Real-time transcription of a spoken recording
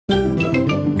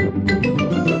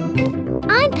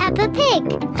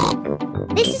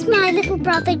is my little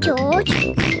brother George.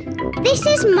 This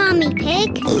is Mummy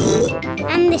Pig.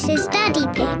 And this is Daddy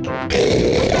Pig.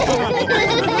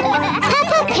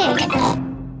 Peppa Pig.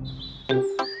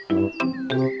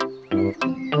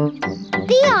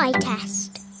 The eye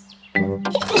test.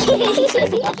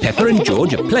 Peppa and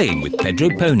George are playing with Pedro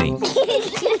Pony.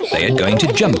 They are going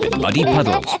to jump in muddy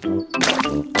puddles.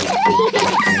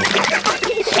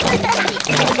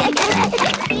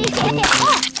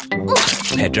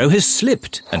 Pedro has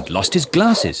slipped and lost his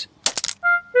glasses.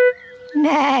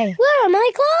 No. Where are my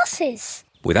glasses?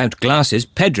 Without glasses,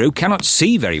 Pedro cannot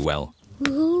see very well.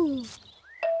 Ooh.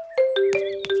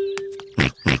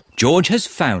 George has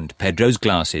found Pedro's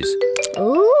glasses.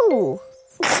 Ooh.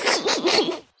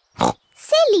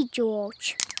 Silly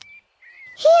George.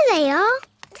 Here they are.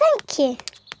 Thank you.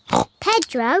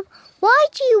 Pedro, why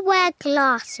do you wear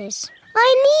glasses?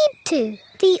 I need to.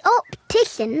 The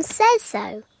optician says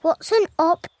so. What's an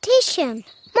optician?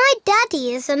 My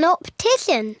daddy is an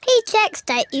optician. He checks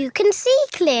that you can see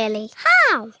clearly.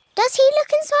 How? Does he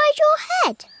look inside your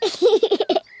head?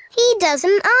 He does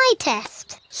an eye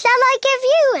test. Shall I give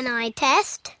you an eye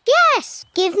test? Yes,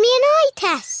 give me an eye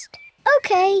test.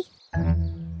 OK.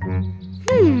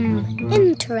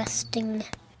 Interesting.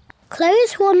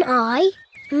 Close one eye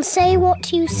and say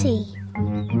what you see.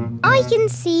 I can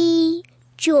see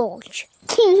George.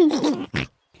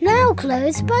 Now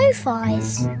close both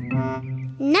eyes.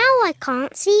 Now I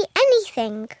can't see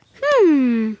anything.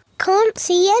 Can't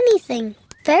see anything.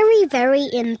 Very, very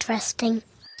interesting.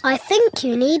 I think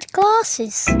you need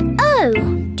glasses. Oh,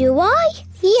 do I?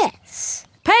 Yes.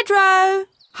 Pedro,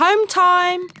 home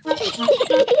time.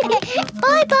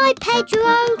 Bye-bye,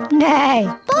 Pedro.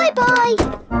 No. Bye-bye.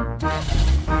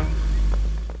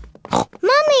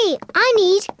 Mummy, I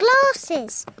need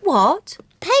glasses. What?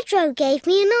 Pedro gave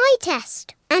me an eye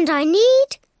test and I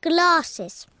need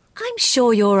glasses. I'm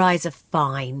sure your eyes are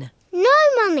fine. No,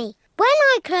 Mummy. When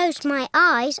I closed my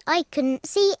eyes, I couldn't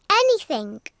see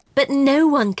anything. But no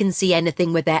one can see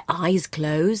anything with their eyes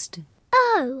closed.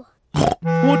 Oh.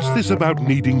 What's this about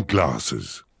needing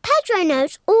glasses? Pedro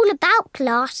knows all about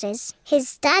glasses.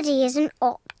 His daddy is an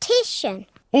optician.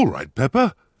 All right,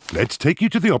 Peppa. Let's take you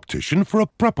to the optician for a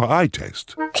proper eye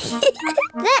test.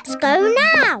 Let's go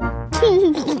now.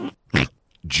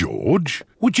 George,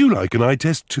 would you like an eye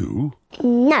test too?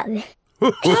 No.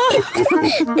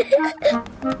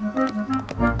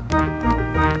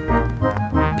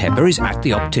 Peppa is at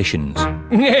the optician's.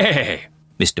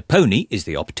 Mr. Pony is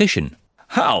the optician.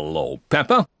 Hello,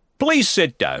 Peppa. Please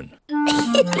sit down.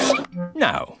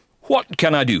 Now, what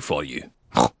can I do for you?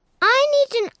 I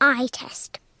need an eye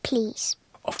test, please.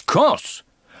 Of course.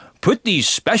 Put these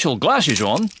special glasses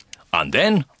on and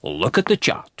then look at the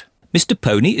chart. Mr.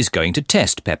 Pony is going to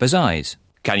test Peppa's eyes.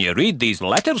 Can you read these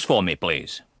letters for me,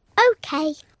 please?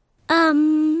 OK.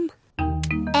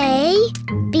 A,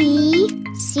 B,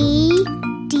 C,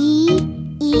 D,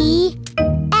 E,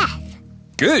 F.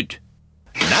 Good.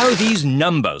 Now these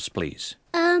numbers, please.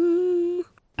 1,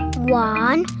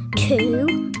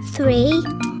 2, 3,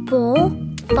 4,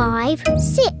 5,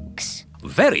 6.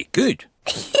 Very good.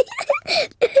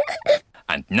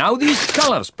 And now these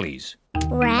colours, please.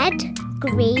 Red,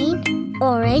 green,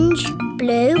 orange,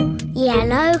 blue,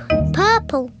 yellow,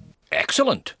 purple.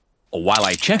 Excellent. While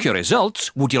I check your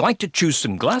results, would you like to choose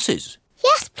some glasses?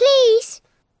 Yes, please.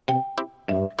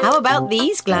 How about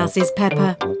these glasses,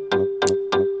 Peppa?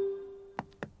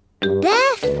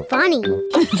 They're funny.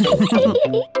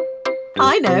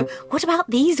 I know. What about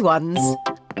these ones?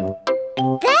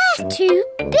 They're too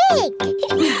big.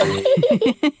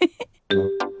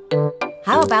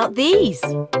 How about these?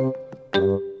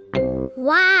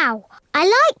 Wow, I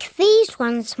like these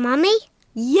ones, Mummy.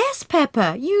 Yes,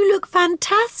 Peppa, you look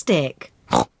fantastic.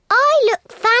 I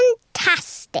look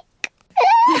fantastic.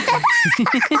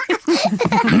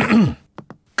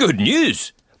 Good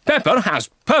news. Peppa has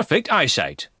perfect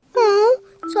eyesight. Oh,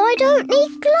 so I don't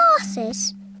need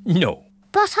glasses. No.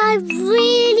 But I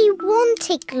really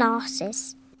wanted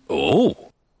glasses.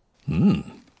 Oh.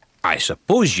 I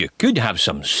suppose you could have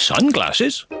some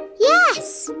sunglasses.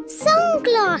 Yes,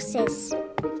 sunglasses.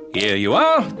 Here you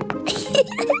are.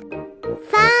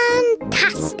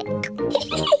 Fantastic.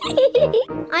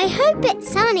 I hope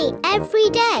it's sunny every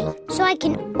day so I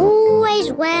can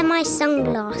always wear my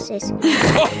sunglasses.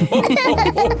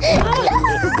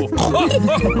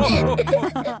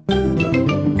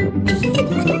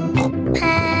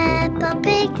 Peppa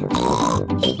Pig.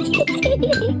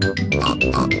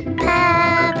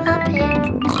 Peppa Pig.